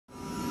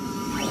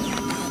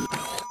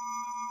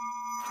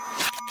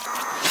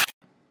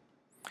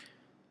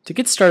To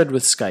get started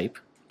with Skype,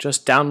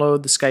 just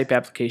download the Skype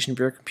application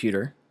for your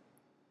computer.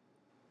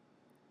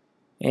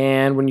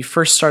 And when you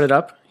first start it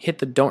up, hit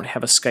the Don't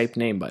Have a Skype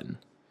Name button.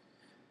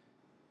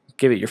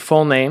 Give it your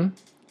full name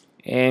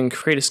and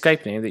create a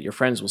Skype name that your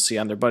friends will see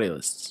on their buddy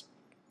lists.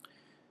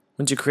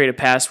 Once you create a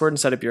password and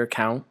set up your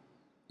account,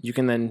 you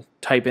can then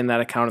type in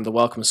that account in the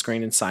welcome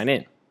screen and sign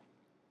in.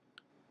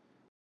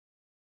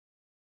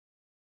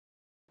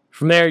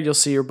 From there, you'll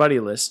see your buddy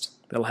list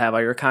that'll have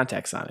all your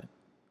contacts on it.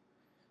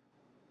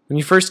 When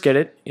you first get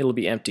it, it'll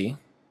be empty,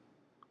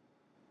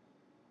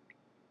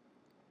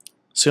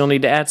 so you'll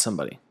need to add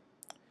somebody.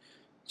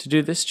 To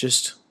do this,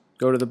 just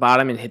go to the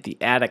bottom and hit the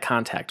Add a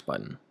Contact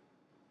button.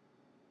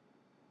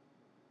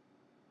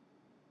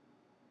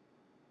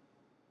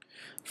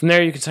 From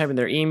there, you can type in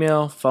their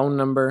email, phone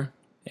number,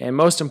 and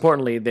most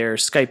importantly, their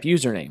Skype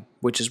username,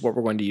 which is what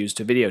we're going to use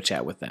to video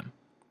chat with them.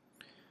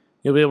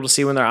 You'll be able to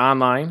see when they're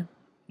online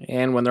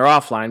and when they're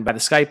offline by the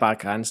Skype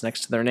icons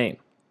next to their name.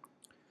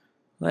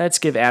 Let's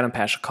give Adam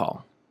Pash a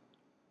call.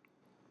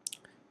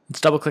 Let's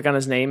double click on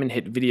his name and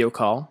hit video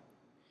call,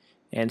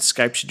 and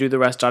Skype should do the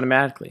rest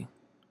automatically.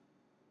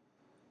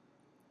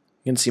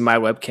 You can see my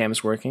webcam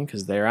is working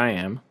because there I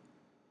am.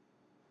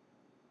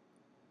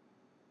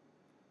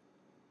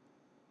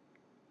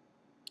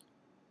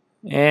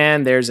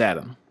 And there's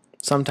Adam.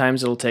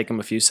 Sometimes it'll take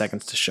him a few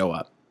seconds to show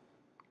up.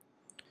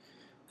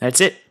 That's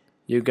it.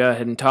 You go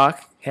ahead and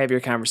talk, have your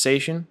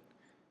conversation,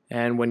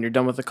 and when you're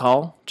done with the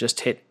call, just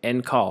hit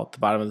End Call at the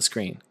bottom of the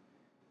screen.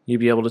 You'll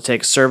be able to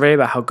take a survey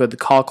about how good the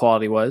call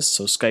quality was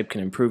so Skype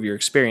can improve your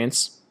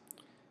experience.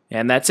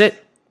 And that's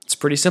it. It's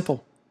pretty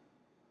simple.